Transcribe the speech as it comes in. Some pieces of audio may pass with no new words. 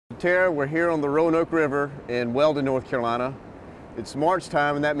Tara, we're here on the Roanoke River in Weldon, North Carolina. It's March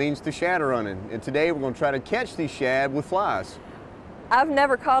time, and that means the shad are running. And today we're going to try to catch these shad with flies. I've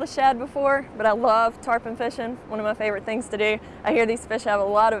never caught a shad before, but I love tarpon fishing. One of my favorite things to do. I hear these fish have a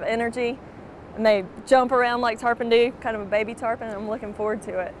lot of energy, and they jump around like tarpon do, kind of a baby tarpon, and I'm looking forward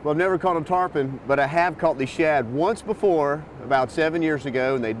to it. Well, I've never caught a tarpon, but I have caught these shad once before, about 7 years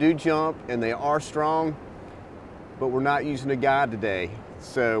ago, and they do jump, and they are strong, but we're not using a guide today.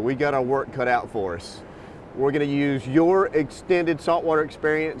 So we got our work cut out for us. We're going to use your extended saltwater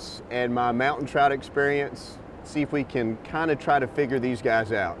experience and my mountain trout experience, see if we can kind of try to figure these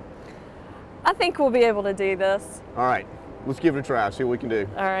guys out. I think we'll be able to do this. All right, let's give it a try, see what we can do.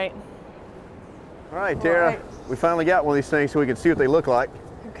 All right. All right, Tara, we finally got one of these things so we can see what they look like.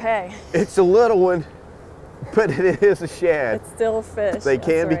 Okay. It's a little one, but it is a shad. It's still a fish. They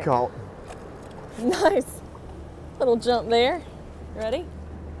can be caught. Nice. Little jump there. Ready?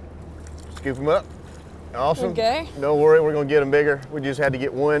 Scoop them up. Awesome. Okay. Don't worry, we're going to get them bigger. We just had to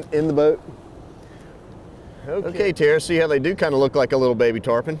get one in the boat. Okay, Tara, see how they do kind of look like a little baby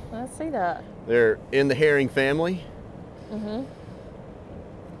tarpon? I see that. They're in the herring family. Mm-hmm.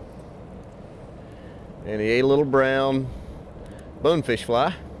 And he ate a little brown bonefish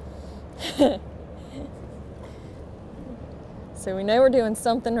fly. So we know we're doing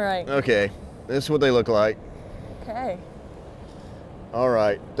something right. Okay, this is what they look like. Okay. All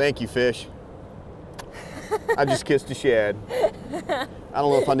right, thank you, fish. I just kissed a shad. I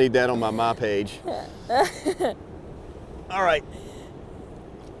don't know if I need that on my page. All right,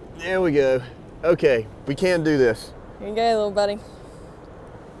 there we go. Okay, we can do this. Here you go, little buddy.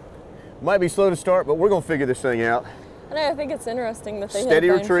 Might be slow to start, but we're gonna figure this thing out. I know, I think it's interesting that they Steady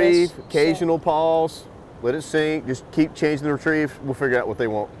hit a retrieve, bonefish. occasional pause, let it sink, just keep changing the retrieve. We'll figure out what they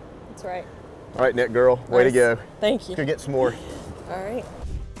want. That's right. All right, net girl, way to go. Thank you. Go get some more. All right.